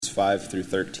5 through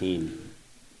 13.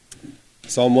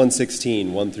 Psalm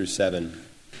 116, 1 through 7.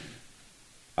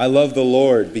 I love the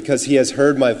Lord because he has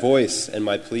heard my voice and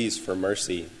my pleas for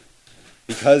mercy.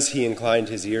 Because he inclined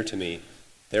his ear to me,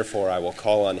 therefore I will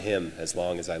call on him as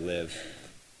long as I live.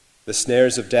 The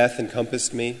snares of death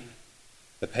encompassed me.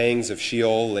 The pangs of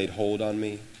Sheol laid hold on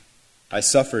me. I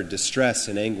suffered distress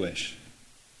and anguish.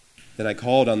 Then I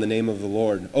called on the name of the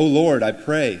Lord. O Lord, I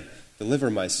pray, deliver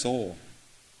my soul.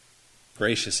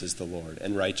 Gracious is the Lord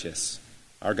and righteous.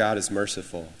 Our God is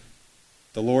merciful.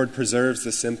 The Lord preserves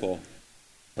the simple.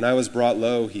 When I was brought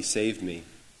low, he saved me.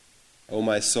 O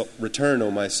my soul, return, O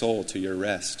my soul, to your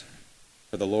rest,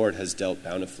 for the Lord has dealt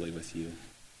bountifully with you.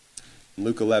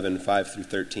 Luke 11, 5 through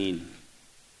 13.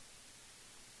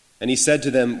 And he said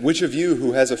to them, which of you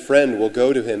who has a friend will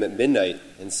go to him at midnight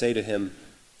and say to him,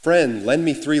 Friend, lend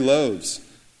me 3 loaves,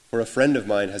 for a friend of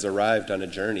mine has arrived on a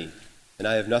journey, and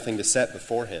I have nothing to set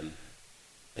before him.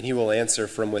 And he will answer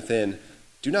from within,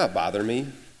 Do not bother me.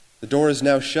 The door is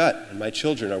now shut, and my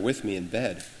children are with me in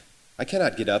bed. I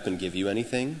cannot get up and give you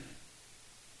anything.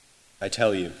 I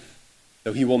tell you,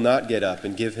 though he will not get up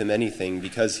and give him anything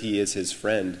because he is his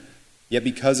friend, yet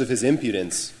because of his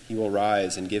impudence he will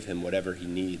rise and give him whatever he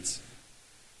needs.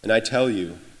 And I tell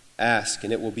you, ask,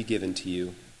 and it will be given to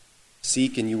you.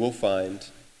 Seek, and you will find.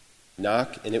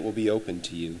 Knock, and it will be opened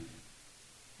to you.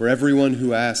 For everyone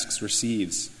who asks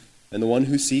receives, and the one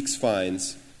who seeks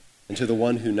finds, and to the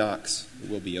one who knocks it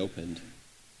will be opened.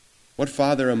 What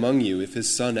father among you, if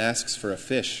his son asks for a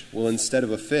fish, will instead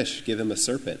of a fish give him a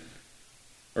serpent?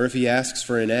 Or if he asks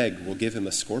for an egg, will give him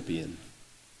a scorpion?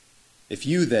 If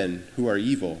you then, who are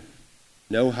evil,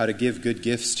 know how to give good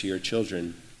gifts to your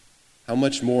children, how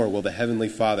much more will the Heavenly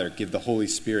Father give the Holy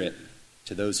Spirit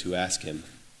to those who ask him?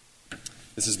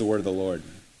 This is the word of the Lord.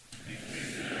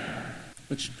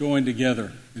 Let's join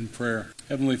together in prayer.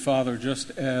 Heavenly Father,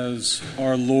 just as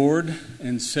our Lord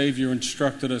and Savior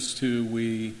instructed us to,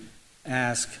 we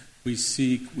ask, we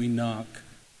seek, we knock.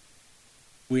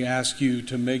 We ask you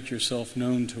to make yourself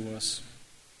known to us.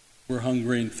 We're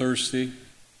hungry and thirsty.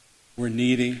 We're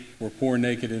needy. We're poor,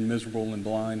 naked, and miserable and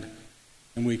blind.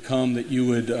 And we come that you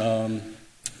would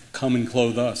come and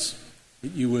clothe us,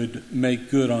 that you would make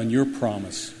good on your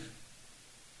promise.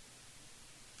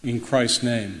 In Christ's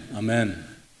name, amen.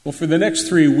 Well, for the next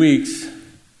 3 weeks,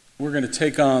 we're going to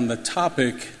take on the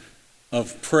topic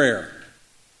of prayer.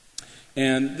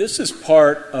 And this is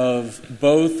part of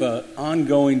both an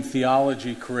ongoing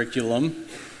theology curriculum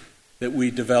that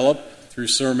we develop through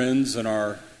sermons and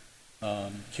our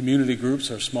community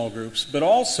groups, our small groups, but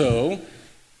also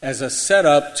as a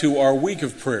setup to our week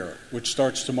of prayer, which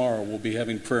starts tomorrow. We'll be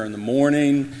having prayer in the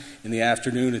morning, in the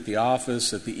afternoon, at the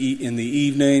office, in the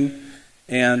evening.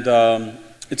 And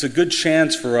it's a good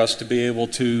chance for us to be able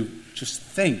to just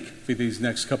think for these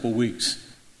next couple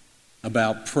weeks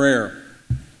about prayer.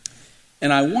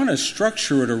 And I want to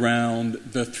structure it around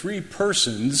the 3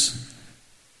 persons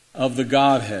of the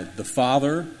Godhead, the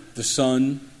Father, the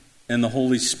Son, and the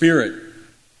Holy Spirit.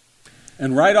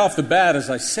 And right off the bat, as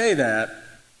I say that,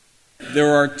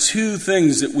 there are 2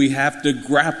 things that we have to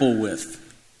grapple with.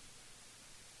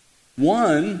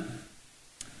 One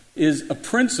is a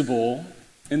principle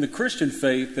in the Christian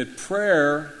faith that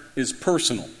prayer is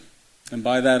personal. And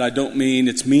by that I don't mean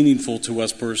it's meaningful to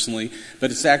us personally,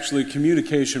 but it's actually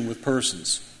communication with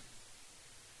persons.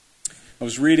 I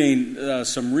was reading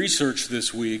some research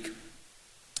this week,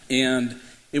 and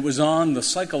it was on the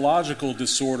psychological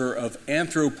disorder of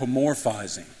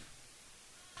anthropomorphizing.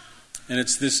 And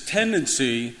it's this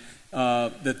tendency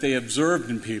that they observed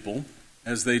in people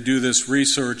as they do this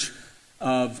research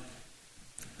of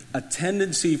a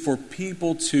tendency for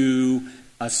people to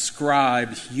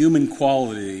ascribe human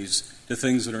qualities to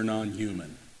things that are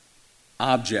non-human.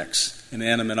 Objects,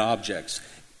 inanimate objects,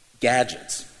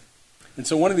 gadgets. And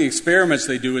so one of the experiments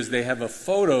they do is they have a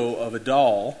photo of a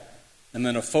doll and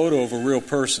then a photo of a real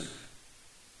person.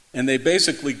 And they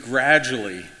basically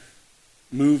gradually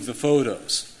move the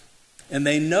photos. And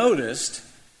they noticed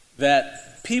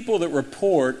that people that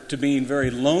report to being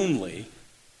very lonely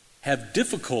have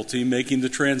difficulty making the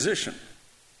transition.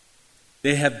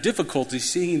 They have difficulty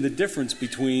seeing the difference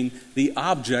between the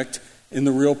object and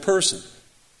the real person.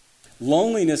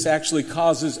 Loneliness actually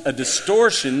causes a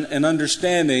distortion in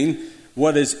understanding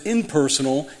what is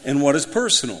impersonal and what is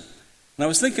personal. And I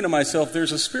was thinking to myself,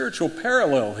 there's a spiritual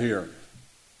parallel here.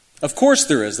 Of course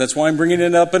there is. That's why I'm bringing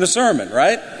it up in a sermon,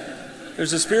 right?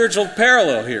 There's a spiritual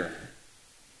parallel here.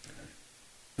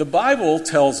 The Bible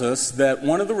tells us that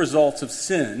one of the results of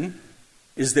sin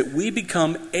is that we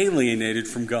become alienated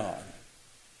from God.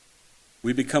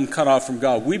 We become cut off from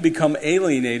God. We become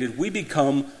alienated. We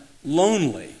become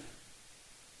lonely.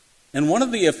 And one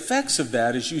of the effects of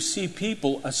that is you see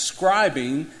people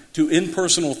ascribing to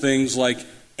impersonal things like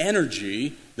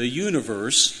energy, the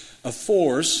universe, a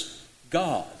force,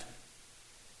 God.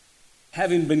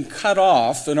 Having been cut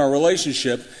off in our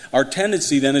relationship, our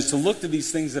tendency then is to look to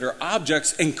these things that are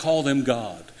objects and call them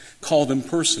God, call them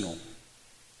personal.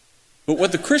 But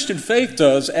what the Christian faith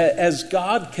does, as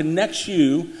God connects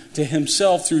you to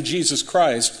himself through Jesus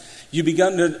Christ, you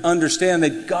begin to understand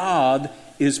that God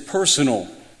is personal,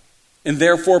 and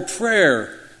therefore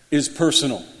prayer is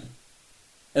personal.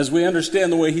 As we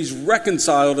understand the way he's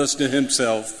reconciled us to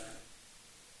himself,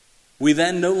 we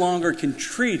then no longer can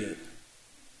treat it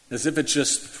as if it's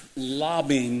just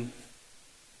lobbing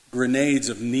grenades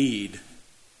of need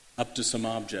up to some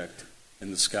object in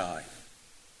the sky.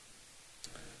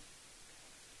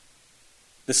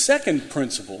 The second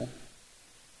principle,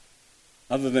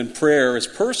 other than prayer is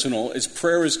personal, is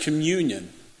prayer is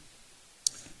communion.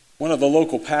 One of the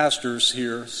local pastors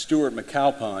here, Stuart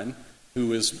McAlpine,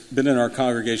 who has been in our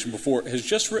congregation before, has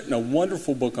just written a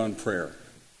wonderful book on prayer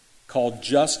called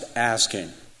Just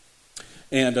Asking.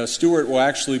 And Stuart will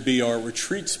actually be our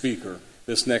retreat speaker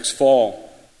this next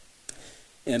fall.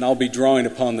 And I'll be drawing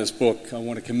upon this book. I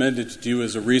want to commend it to you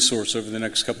as a resource over the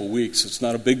next couple of weeks. It's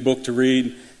not a big book to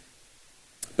read.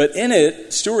 But in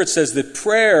it, Stuart says that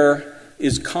prayer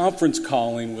is conference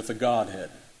calling with the Godhead.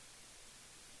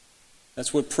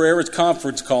 That's what prayer is,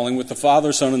 conference calling with the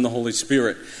Father, Son, and the Holy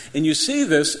Spirit. And you see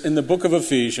this in the book of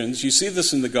Ephesians. You see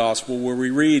this in the gospel where we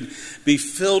read, "Be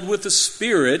filled with the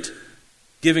Spirit,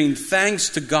 giving thanks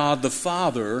to God the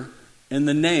Father in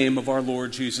the name of our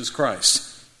Lord Jesus Christ."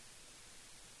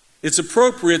 It's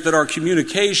appropriate that our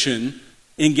communication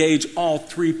engage all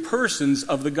three persons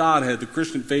of the Godhead. The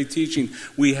Christian faith teaching,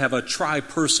 we have a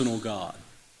tri-personal God,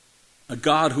 a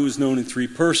God who is known in three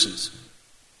persons.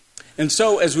 And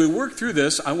so as we work through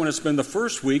this, I want to spend the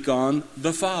first week on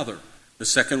the Father, the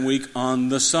second week on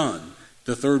the Son,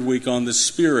 the third week on the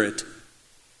Spirit,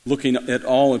 looking at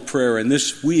all in prayer. And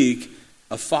this week,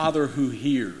 a Father who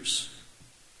hears,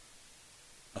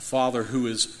 a Father who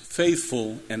is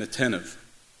faithful and attentive.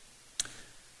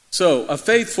 So, a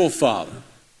faithful Father.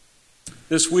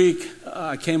 This week,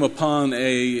 I came upon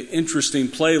an interesting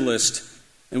playlist.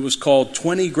 It was called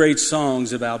 20 Great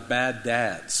Songs About Bad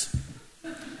Dads.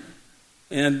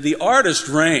 And the artists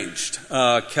ranged.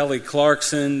 Kelly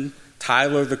Clarkson,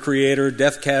 Tyler, the Creator,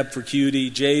 Death Cab for Cutie,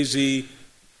 Jay-Z.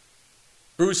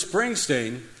 Bruce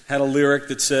Springsteen had a lyric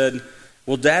that said,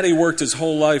 "Well, Daddy worked his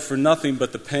whole life for nothing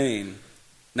but the pain.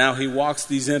 Now he walks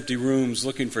these empty rooms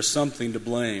looking for something to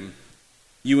blame.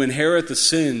 You inherit the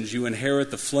sins, you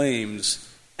inherit the flames.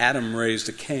 Adam raised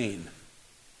a Cain."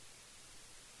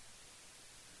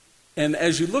 And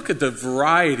as you look at the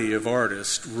variety of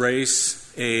artists, race,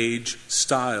 age,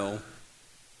 style,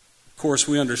 of course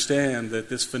we understand that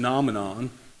this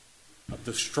phenomenon of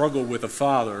the struggle with a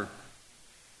father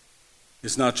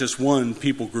is not just one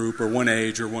people group or one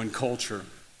age or one culture.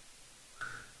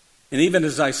 And even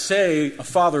as I say, a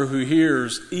father who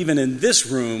hears, even in this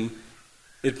room,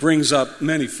 it brings up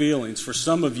many feelings. For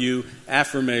some of you,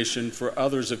 affirmation. For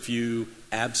others of you,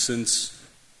 absence.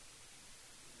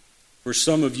 For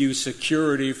some of you,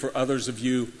 security. For others of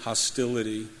you,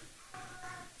 hostility.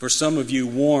 For some of you,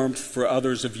 warmth. For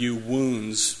others of you,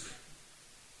 wounds.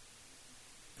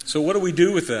 So what do we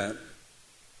do with that?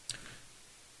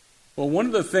 Well, one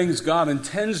of the things God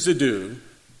intends to do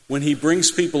when he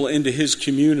brings people into his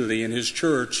community and his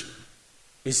church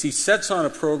is he sets on a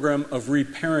program of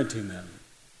reparenting them.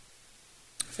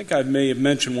 I think I may have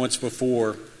mentioned once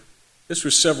before, this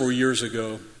was several years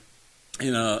ago,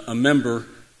 and a member,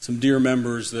 some dear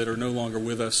members that are no longer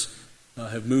with us,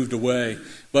 have moved away.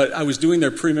 But I was doing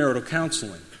their premarital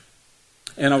counseling.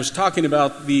 And I was talking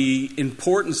about the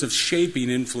importance of shaping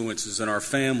influences in our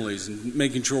families and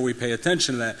making sure we pay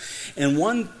attention to that. And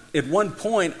at one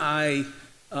point, I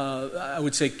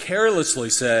would say carelessly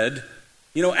said,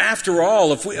 after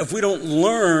all, if we don't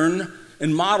learn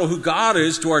and model who God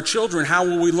is to our children, how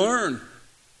will we learn?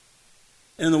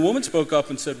 And the woman spoke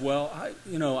up and said, well, I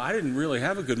didn't really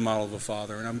have a good model of a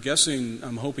father, and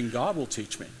I'm hoping God will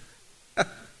teach me.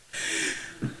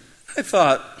 I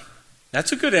thought,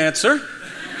 that's a good answer.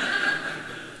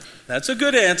 That's a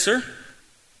good answer.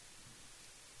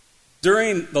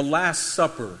 During the Last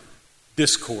Supper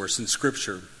discourse in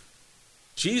Scripture,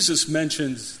 Jesus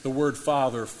mentions the word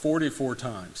Father 44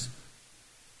 times.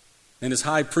 In his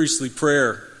high priestly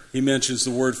prayer, he mentions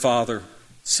the word Father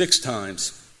 6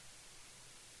 times.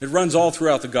 It runs all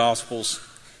throughout the Gospels.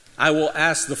 I will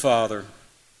ask the Father,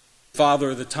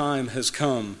 Father, the time has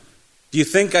come. Do you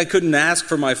think I couldn't ask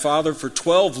for my Father for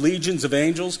 12 legions of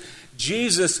angels?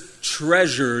 Jesus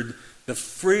treasured the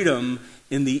freedom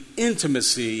in the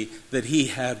intimacy that he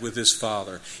had with his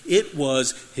Father. It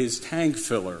was his tank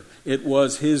filler. It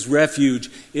was his refuge.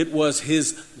 It was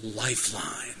his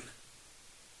lifeline.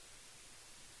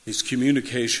 His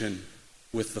communication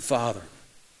with the Father.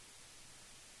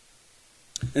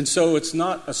 And so it's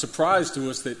not a surprise to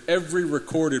us that every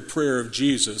recorded prayer of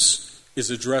Jesus is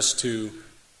addressed to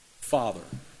Father.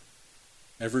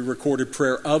 Every recorded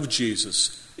prayer of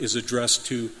Jesus is addressed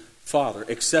to Father,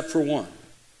 except for one.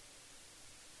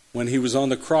 When he was on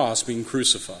the cross being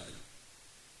crucified.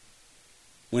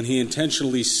 When he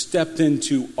intentionally stepped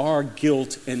into our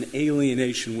guilt and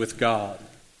alienation with God.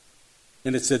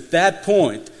 And it's at that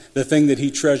point, the thing that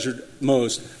he treasured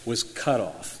most was cut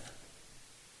off.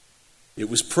 It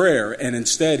was prayer, and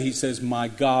instead he says, my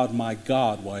God,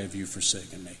 why have you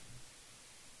forsaken me?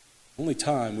 Only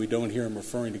time we don't hear him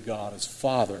referring to God as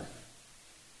Father.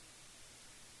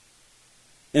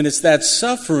 And it's that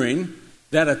suffering,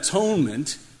 that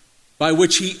atonement, by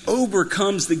which he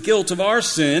overcomes the guilt of our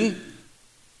sin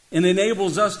and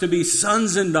enables us to be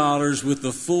sons and daughters with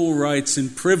the full rights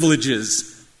and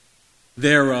privileges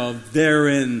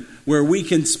therein, where we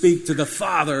can speak to the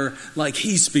Father like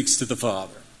he speaks to the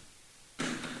Father.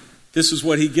 This is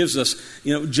what he gives us.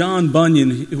 You know, John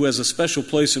Bunyan, who has a special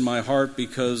place in my heart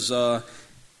because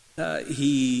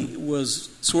he was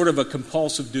sort of a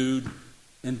compulsive dude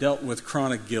and dealt with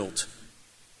chronic guilt.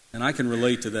 And I can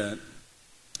relate to that.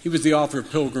 He was the author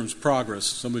of Pilgrim's Progress,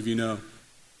 some of you know.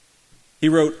 He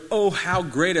wrote, "Oh, how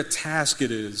great a task it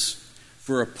is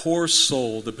for a poor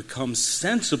soul that becomes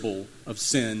sensible of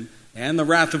sin and the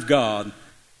wrath of God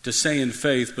to say in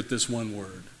faith but this one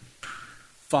word,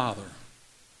 Father."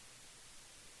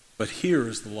 But here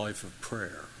is the life of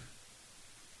prayer.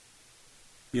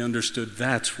 He understood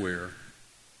that's where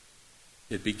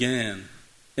it began.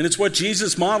 And it's what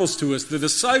Jesus models to us. The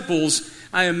disciples,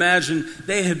 I imagine,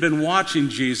 they had been watching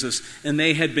Jesus and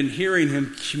they had been hearing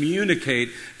him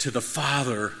communicate to the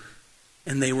Father,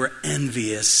 and they were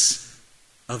envious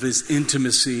of his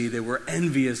intimacy. They were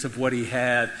envious of what he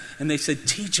had. And they said,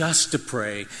 teach us to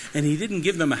pray. And he didn't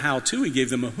give them a how-to, he gave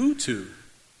them a who-to.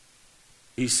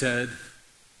 He said,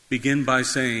 begin by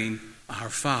saying, Our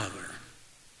Father.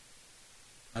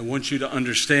 I want you to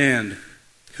understand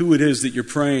who it is that you're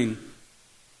praying.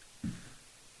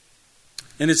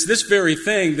 And it's this very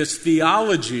thing, this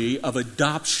theology of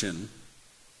adoption,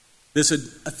 a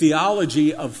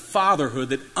theology of fatherhood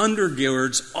that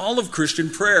undergirds all of Christian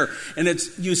prayer. And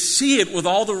you see it with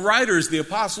all the writers, the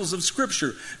apostles of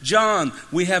Scripture. John,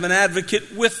 we have an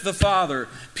advocate with the Father.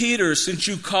 Peter, since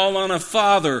you call on a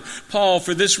Father. Paul,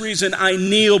 for this reason I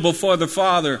kneel before the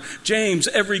Father. James,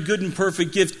 every good and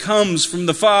perfect gift comes from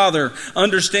the Father,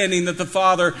 understanding that the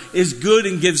Father is good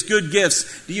and gives good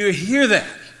gifts. Do you hear that?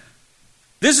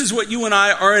 This is what you and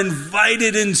I are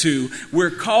invited into. We're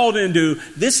called into.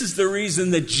 This is the reason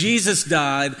that Jesus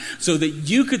died, so that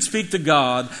you could speak to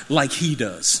God like he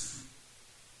does.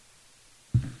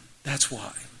 That's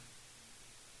why.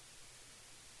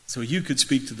 So you could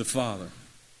speak to the Father.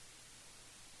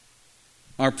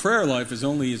 Our prayer life is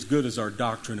only as good as our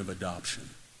doctrine of adoption.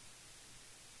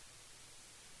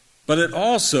 But it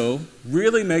also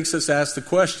really makes us ask the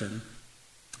question,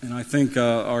 and I think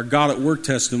our God at Work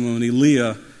testimony,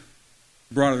 Leah,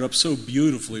 brought it up so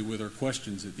beautifully with her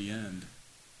questions at the end.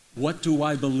 What do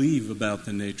I believe about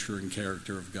the nature and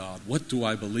character of God? What do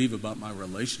I believe about my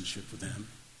relationship with him?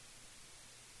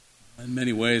 In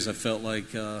many ways, I felt like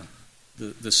the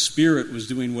Spirit was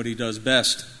doing what he does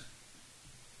best.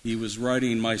 He was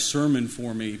writing my sermon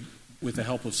for me with the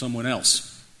help of someone else.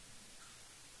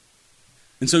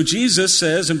 And so Jesus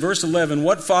says in verse 11,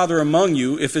 what father among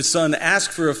you, if his son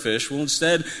asks for a fish, will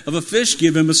instead of a fish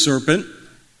give him a serpent?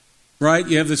 Right?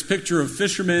 You have this picture of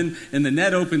fishermen, and the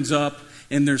net opens up,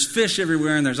 and there's fish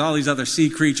everywhere, and there's all these other sea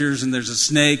creatures, and there's a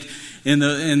snake, and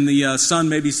the son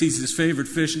maybe sees his favorite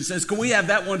fish and says, can we have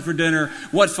that one for dinner?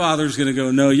 What father's going to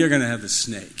go, no, you're going to have the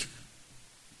snake.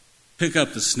 Pick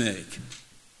up the snake.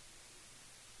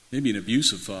 Maybe an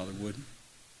abusive father would.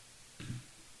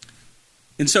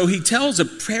 And so he tells a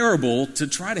parable to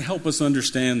try to help us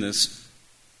understand this,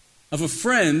 of a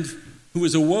friend who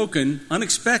is awoken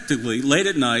unexpectedly late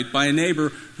at night by a neighbor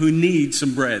who needs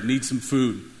some bread, needs some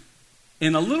food.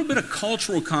 And a little bit of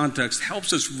cultural context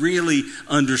helps us really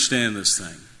understand this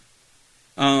thing.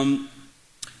 In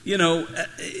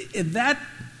that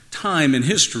time in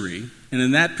history and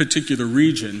in that particular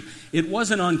region, it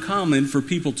wasn't uncommon for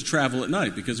people to travel at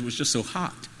night because it was just so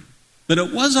hot. But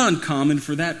it was uncommon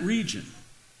for that region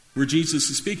where Jesus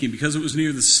is speaking, because it was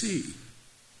near the sea.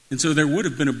 And so there would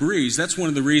have been a breeze. That's one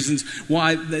of the reasons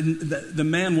why the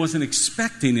man wasn't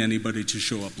expecting anybody to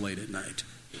show up late at night.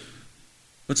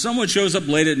 But someone shows up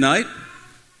late at night,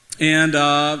 and,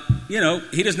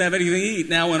 he doesn't have anything to eat.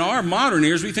 Now, in our modern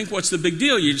ears, we think, what's the big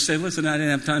deal? You just say, listen, I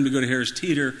didn't have time to go to Harris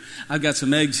Teeter. I've got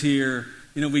some eggs here.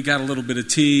 We got a little bit of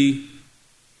tea.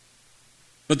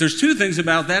 But there's two things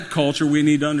about that culture we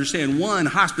need to understand. One,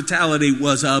 hospitality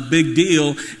was a big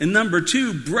deal. And number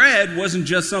two, bread wasn't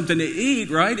just something to eat,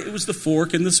 right? It was the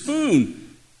fork and the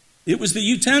spoon. It was the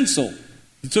utensil.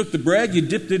 You took the bread, you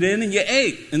dipped it in, and you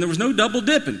ate. And there was no double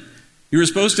dipping. You were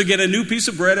supposed to get a new piece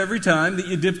of bread every time that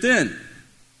you dipped in.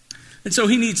 And so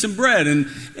he needs some bread.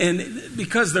 And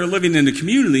because they're living in a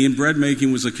community and bread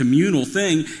making was a communal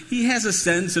thing, he has a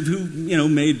sense of who,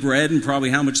 made bread and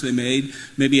probably how much they made.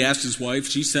 Maybe asked his wife.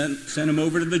 She sent him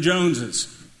over to the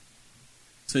Joneses.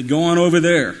 Said, go on over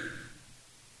there.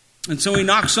 And so he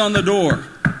knocks on the door.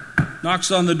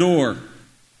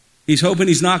 He's hoping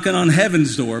he's knocking on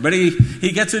heaven's door. But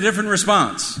he gets a different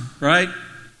response, right?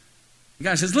 The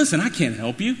guy says, listen, I can't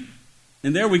help you.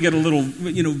 And there we get a little,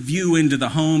 view into the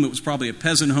home. It was probably a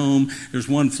peasant home. There's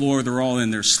one floor. They're all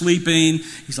in there sleeping.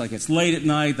 He's like, it's late at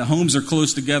night. The homes are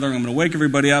close together. I'm going to wake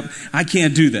everybody up. I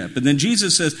can't do that. But then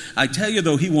Jesus says, I tell you,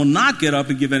 though, he will not get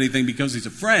up and give anything because he's a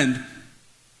friend.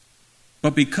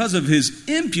 But because of his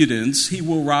impudence, he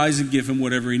will rise and give him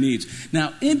whatever he needs.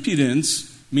 Now,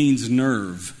 impudence means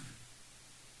nerve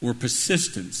or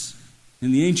persistence.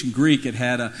 In the ancient Greek, it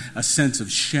had a sense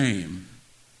of shame.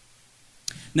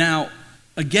 Now,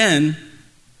 again,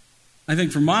 I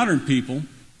think for modern people,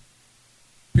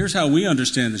 here's how we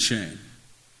understand the shame.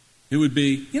 It would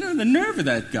be, the nerve of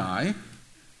that guy.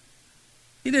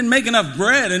 He didn't make enough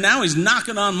bread, and now he's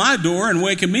knocking on my door and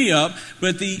waking me up.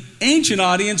 But the ancient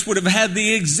audience would have had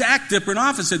the exact different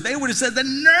opposite. They would have said, the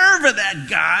nerve of that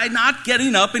guy not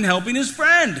getting up and helping his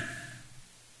friend.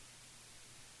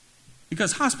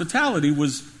 Because hospitality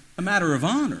was a matter of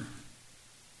honor.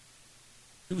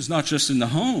 It was not just in the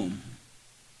home.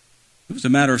 It was a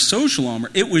matter of social honor.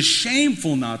 It was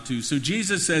shameful not to. So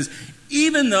Jesus says,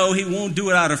 even though he won't do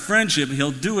it out of friendship,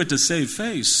 he'll do it to save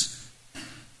face.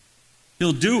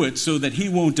 He'll do it so that he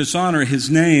won't dishonor his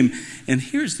name. And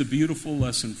here's the beautiful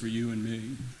lesson for you and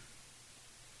me.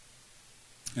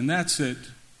 And that's it.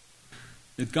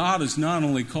 That God has not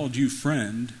only called you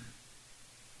friend,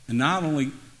 and not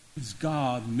only has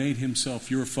God made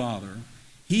himself your father,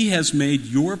 he has made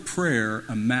your prayer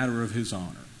a matter of his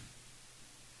honor.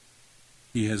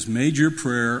 He has made your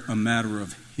prayer a matter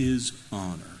of his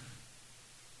honor.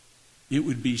 It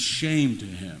would be shame to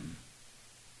him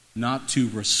not to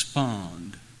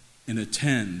respond and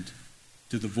attend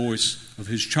to the voice of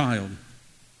his child.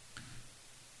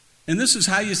 And this is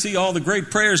how you see all the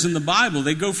great prayers in the Bible.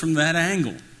 They go from that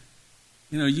angle.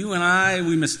 You and I,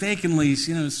 we mistakenly,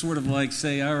 sort of like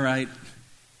say, all right,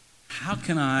 how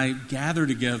can I gather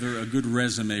together a good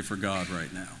resume for God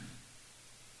right now?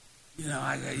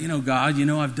 God,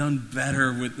 I've done better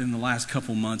in the last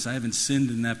couple months. I haven't sinned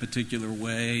in that particular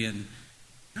way, and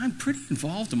I'm pretty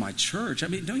involved in my church. I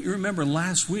mean, don't you remember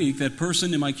last week that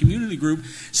person in my community group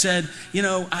said,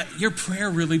 your prayer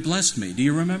really blessed me. Do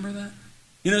you remember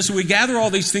that? So we gather all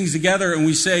these things together and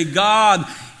we say, God,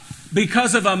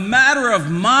 because of a matter of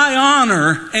my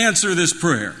honor, answer this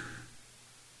prayer.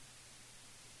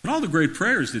 But all the great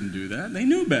prayers didn't do that. They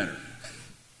knew better.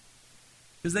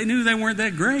 Because they knew they weren't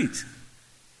that great.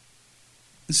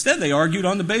 Instead, they argued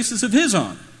on the basis of his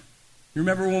honor. You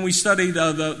remember when we studied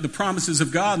the promises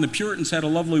of God, and the Puritans had a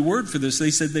lovely word for this.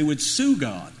 They said they would sue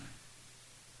God.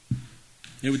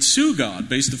 They would sue God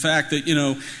based on the fact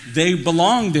that, they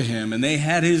belonged to him and they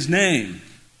had his name.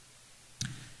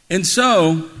 And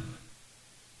so,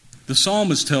 the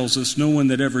psalmist tells us, no one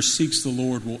that ever seeks the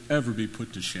Lord will ever be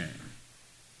put to shame.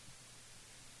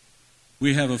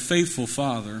 We have a faithful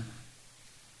Father,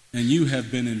 and you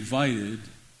have been invited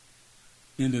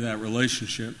into that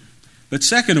relationship. But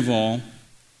second of all,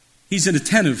 he's an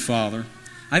attentive Father.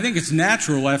 I think it's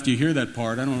natural after you hear that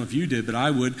part. I don't know if you did, but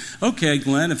I would. Okay,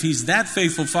 Glenn, if he's that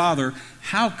faithful Father,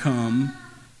 how come,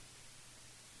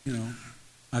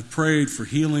 I've prayed for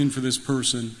healing for this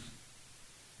person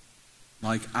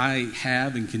like I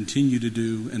have and continue to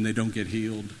do, and they don't get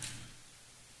healed?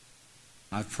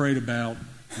 I've prayed about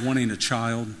wanting a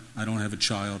child. I don't have a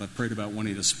child. I've prayed about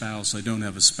wanting a spouse. I don't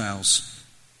have a spouse.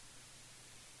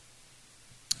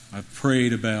 I've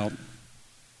prayed about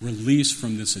release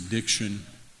from this addiction.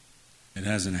 It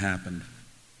hasn't happened.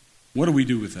 What do we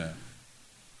do with that?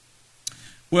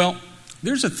 Well,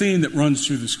 there's a theme that runs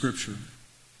through the Scripture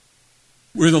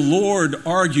where the Lord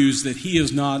argues that he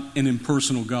is not an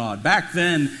impersonal God. Back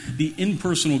then, the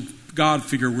impersonal God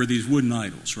figure were these wooden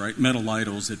idols, right? Metal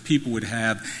idols that people would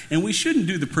have. And we shouldn't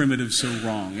do the primitives so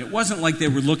wrong. It wasn't like they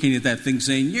were looking at that thing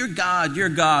saying, "You're God, you're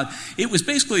God." It was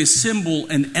basically a symbol,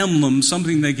 an emblem,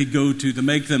 something they could go to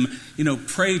make them,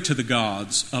 pray to the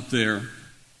gods up there.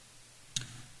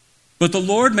 But the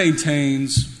Lord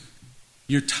maintains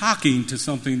you're talking to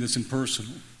something that's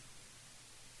impersonal.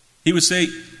 He would say,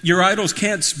 your idols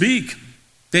can't speak.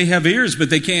 They have ears, but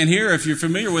they can't hear. If you're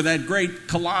familiar with that great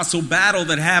colossal battle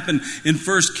that happened in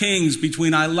 1 Kings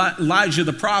between Elijah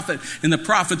the prophet and the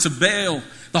prophets of Baal,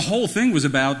 the whole thing was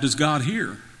about, does God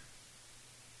hear?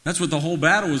 That's what the whole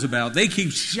battle was about. They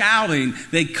keep shouting.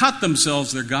 They cut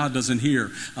themselves. Their God doesn't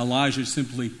hear. Elijah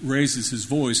simply raises his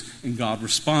voice and God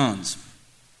responds.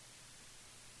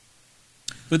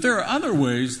 But there are other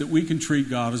ways that we can treat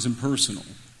God as impersonal.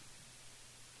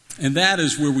 And that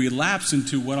is where we lapse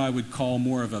into what I would call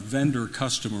more of a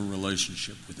vendor-customer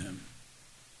relationship with him.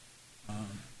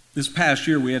 This past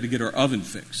year, we had to get our oven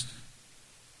fixed.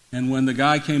 And when the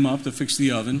guy came up to fix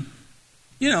the oven,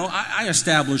 I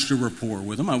established a rapport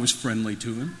with him. I was friendly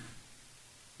to him.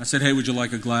 I said, "Hey, would you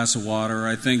like a glass of water?"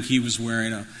 I think he was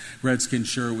wearing a Redskin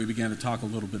shirt. We began to talk a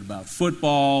little bit about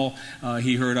football.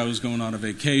 He heard I was going on a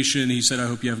vacation. He said, "I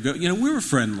hope you have a good..." We were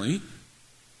friendly.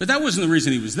 But that wasn't the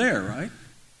reason he was there, right?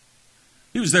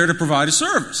 He was there to provide a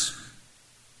service.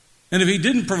 And if he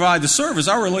didn't provide the service,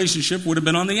 our relationship would have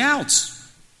been on the outs.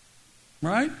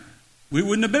 Right? We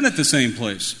wouldn't have been at the same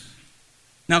place.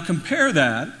 Now compare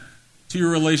that to your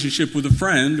relationship with a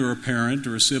friend or a parent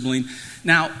or a sibling.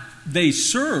 Now, they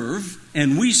serve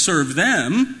and we serve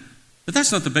them, but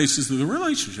that's not the basis of the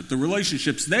relationship. The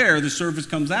relationship's there, the service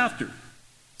comes after.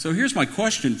 So here's my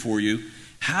question for you.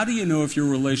 How do you know if your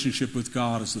relationship with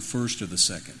God is the first or the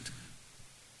second?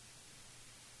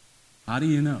 How do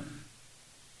you know? In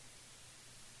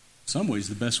some ways,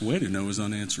 the best way to know is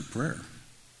unanswered prayer.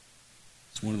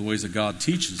 It's one of the ways that God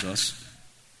teaches us.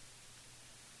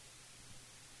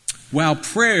 While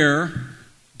prayer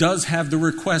does have the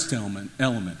request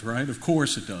element, right? Of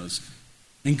course it does.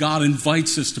 And God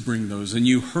invites us to bring those. And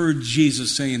you heard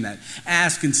Jesus saying that.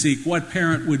 Ask and seek. What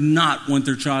parent would not want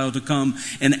their child to come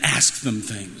and ask them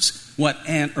things? What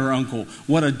aunt or uncle?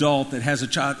 What adult that has a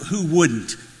child? Who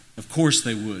wouldn't? Of course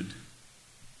they would.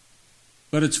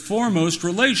 But it's foremost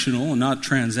relational and not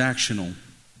transactional.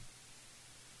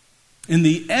 And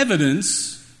the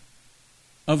evidence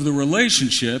of the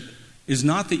relationship is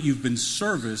not that you've been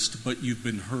serviced, but you've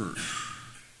been heard.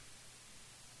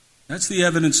 That's the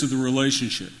evidence of the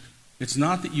relationship. It's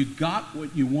not that you got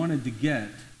what you wanted to get,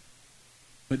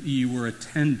 but that you were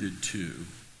attended to.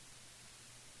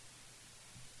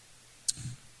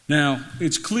 Now,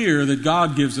 it's clear that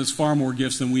God gives us far more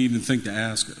gifts than we even think to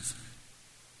ask of.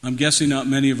 I'm guessing not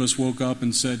many of us woke up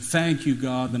and said, "Thank you,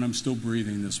 God, that I'm still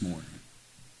breathing this morning.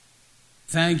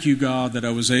 Thank you, God, that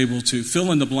I was able to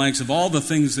fill in the blanks of all the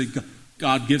things that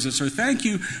God gives us." Or thank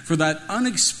you for that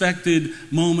unexpected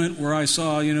moment where I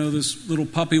saw, this little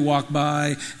puppy walk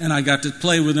by and I got to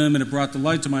play with him and it brought the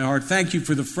light to my heart. Thank you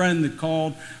for the friend that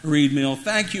called or emailed.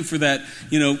 Thank you for that,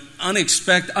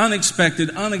 unexpected.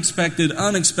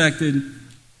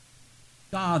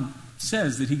 God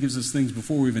says that He gives us things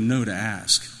before we even know to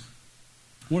ask.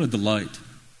 What a delight.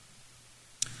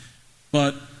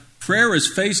 But prayer is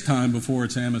FaceTime before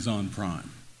it's Amazon Prime.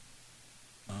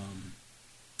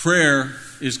 Prayer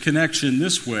is connection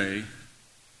this way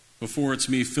before it's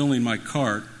me filling my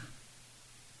cart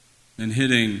and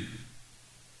hitting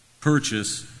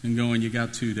purchase and going, "You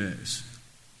got 2 days."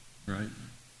 Right?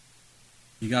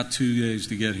 You got 2 days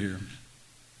to get here.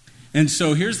 And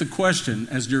so here's the question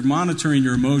as you're monitoring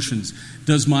your emotions.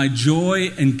 Does my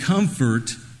joy and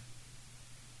comfort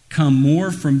come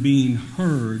more from being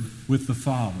heard with the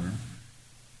Father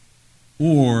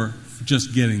or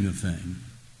just getting the thing?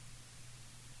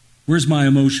 Where's my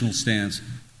emotional stance?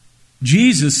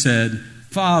 Jesus said,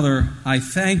 "Father, I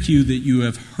thank you that you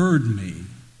have heard me.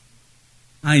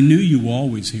 I knew you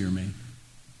always hear me."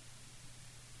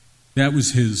 That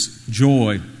was his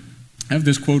joy. I have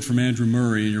this quote from Andrew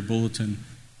Murray in your bulletin.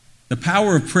 "The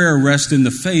power of prayer rests in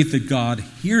the faith that God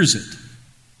hears it.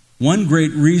 One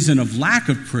great reason of lack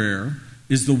of prayer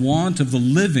is the want of the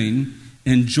living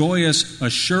and joyous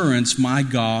assurance, my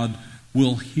God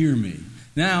will hear me."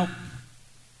 Now,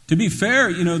 to be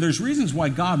fair, there's reasons why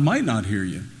God might not hear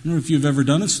you. I don't know if you've ever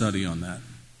done a study on that.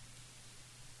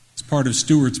 It's part of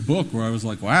Stewart's book where I was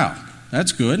like, wow,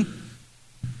 that's good.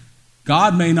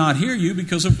 God may not hear you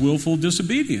because of willful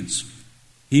disobedience.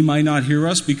 He might not hear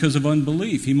us because of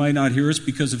unbelief. He might not hear us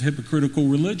because of hypocritical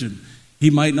religion. He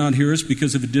might not hear us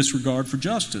because of a disregard for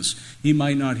justice. He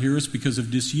might not hear us because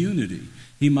of disunity.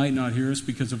 He might not hear us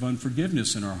because of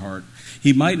unforgiveness in our heart.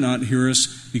 He might not hear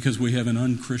us because we have an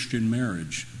unchristian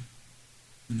marriage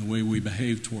in the way we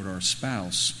behave toward our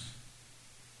spouse.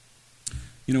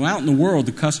 You know, out in the world,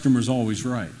 the customer's always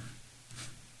right.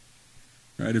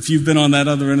 Right? If you've been on that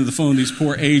other end of the phone, these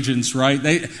poor agents,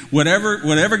 right?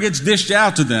 Whatever gets dished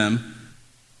out to them,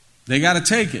 they got to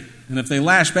take it. And if they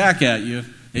lash back at you,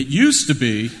 it used to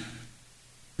be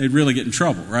they'd really get in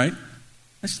trouble, right?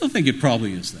 I still think it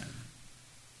probably is that.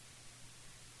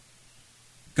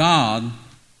 God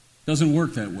doesn't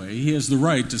work that way. He has the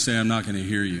right to say, I'm not going to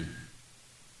hear you.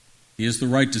 He has the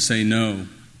right to say no.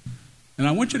 And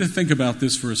I want you to think about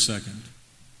this for a second.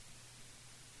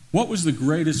 What was the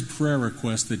greatest prayer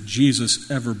request that Jesus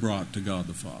ever brought to God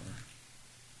the Father?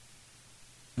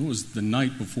 It was the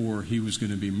night before he was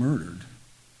going to be murdered.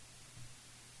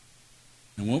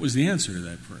 And what was the answer to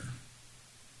that prayer?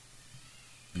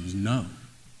 It was no.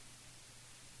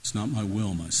 It's not my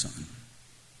will, my son.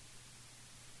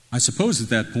 I suppose at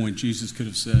that point Jesus could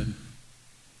have said,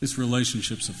 this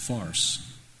relationship's a farce.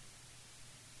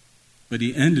 But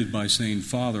he ended by saying,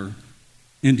 Father,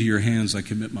 into your hands I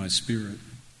commit my spirit.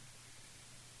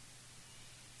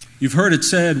 You've heard it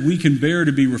said, we can bear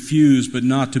to be refused, but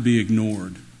not to be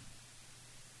ignored.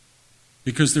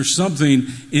 Because there's something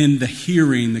in the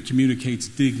hearing that communicates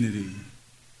dignity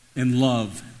and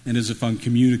love and is if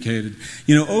uncommunicated.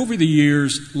 You know, over the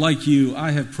years, like you,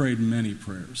 I have prayed many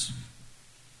prayers.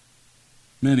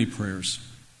 Many prayers.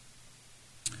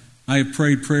 I have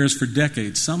prayed prayers for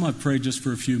decades. Some I've prayed just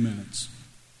for a few minutes.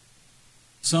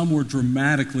 Some were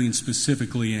dramatically and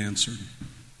specifically answered.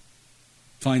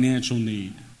 Financial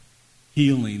need,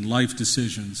 healing, life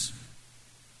decisions.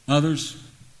 Others,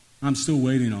 I'm still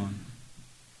waiting on.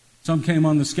 Some came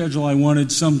on the schedule I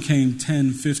wanted. Some came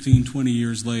 10, 15, 20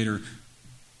 years later,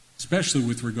 especially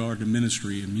with regard to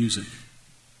ministry and music.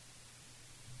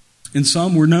 And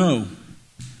some were no.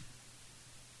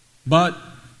 But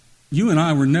you and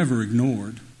I were never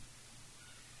ignored.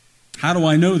 How do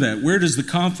I know that? Where does the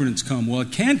confidence come? Well,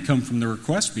 it can't come from the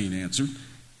request being answered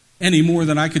any more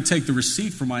than I could take the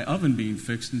receipt for my oven being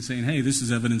fixed and saying, hey, this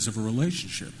is evidence of a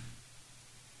relationship.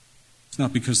 It's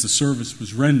not because the service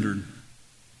was rendered.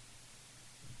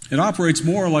 It operates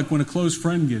more like when a close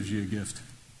friend gives you a gift.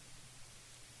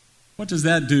 What does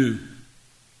that do?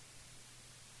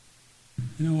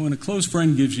 You know, when a close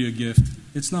friend gives you a gift,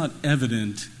 it's not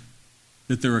evident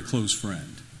that they're a close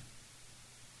friend.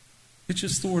 It's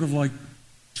just sort of like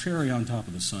cherry on top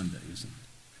of the sundae, isn't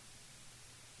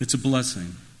it? It's a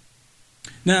blessing.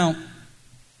 Now,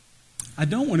 I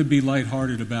don't want to be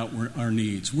lighthearted about our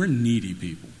needs. We're needy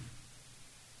people.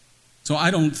 So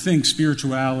I don't think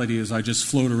spirituality is I just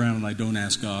float around and I don't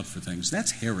ask God for things.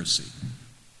 That's heresy.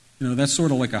 You know, that's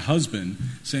sort of like a husband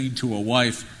saying to a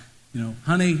wife, you know,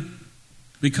 honey,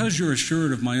 because you're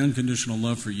assured of my unconditional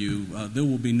love for you, there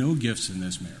will be no gifts in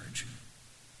this marriage.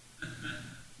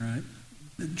 Right?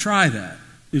 Try that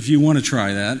if you want to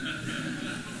try that.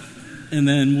 And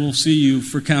then we'll see you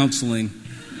for counseling.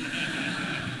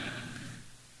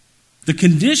 The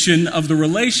condition of the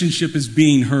relationship is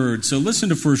being heard. So listen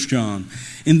to 1 John.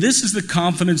 And this is the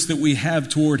confidence that we have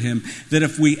toward him, that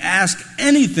if we ask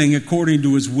anything according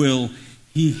to his will,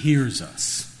 he hears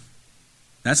us.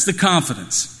 That's the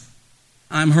confidence.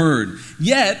 I'm heard.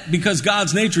 Yet, because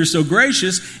God's nature is so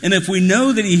gracious, and if we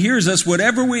know that he hears us,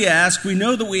 whatever we ask, we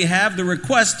know that we have the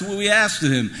request that we ask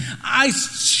of him. I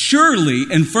surely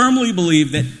and firmly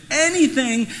believe that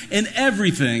anything and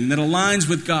everything that aligns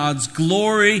with God's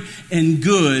glory and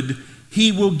good,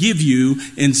 he will give you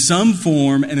in some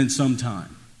form and in some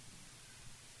time.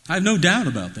 I have no doubt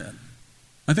about that.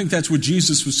 I think that's what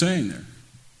Jesus was saying there.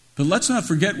 But let's not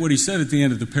forget what he said at the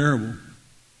end of the parable.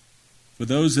 For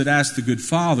those that ask the good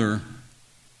Father,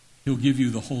 he'll give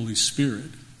you the Holy Spirit.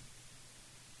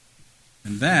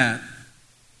 And that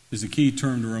is a key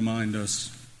term to remind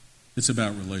us it's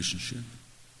about relationship.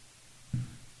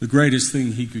 The greatest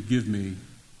thing he could give me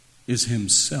is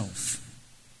himself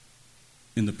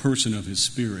in the person of his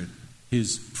Spirit,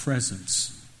 his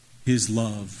presence, his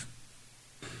love.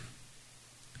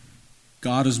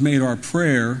 God has made our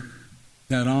prayer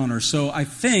that honor. So I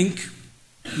think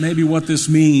maybe what this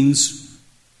means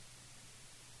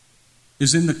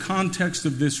is in the context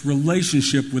of this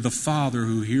relationship with a Father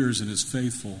who hears and is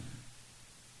faithful.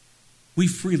 We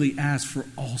freely ask for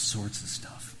all sorts of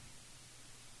stuff.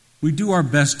 We do our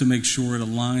best to make sure it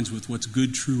aligns with what's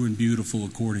good, true, and beautiful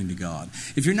according to God.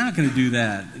 If you're not going to do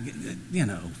that, you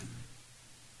know,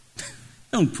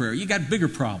 don't pray. You got bigger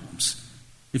problems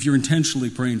if you're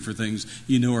intentionally praying for things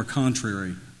you know are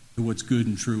contrary to what's good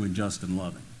and true and just and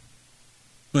loving.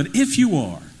 But if you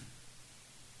are,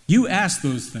 you ask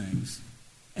those things,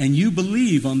 and you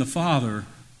believe on the Father,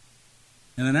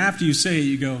 and then after you say it,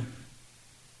 you go,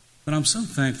 but I'm so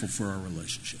thankful for our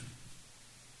relationship.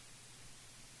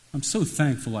 I'm so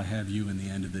thankful I have you in the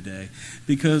end of the day,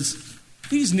 because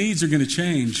these needs are going to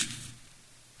change,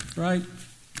 right?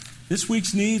 This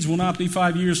week's needs will not be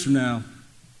 5 years from now.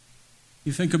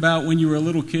 You think about when you were a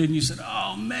little kid and you said,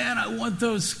 oh man, I want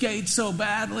those skates so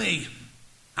badly.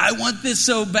 I want this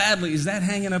so badly. Is that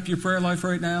hanging up your prayer life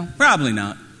right now? Probably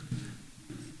not.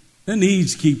 The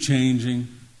needs keep changing.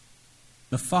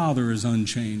 The Father is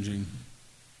unchanging.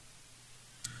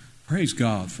 Praise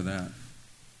God for that.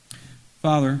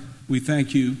 Father, we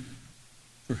thank you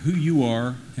for who you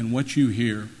are and what you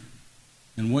hear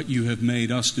and what you have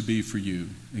made us to be for you.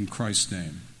 In Christ's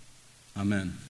name, amen.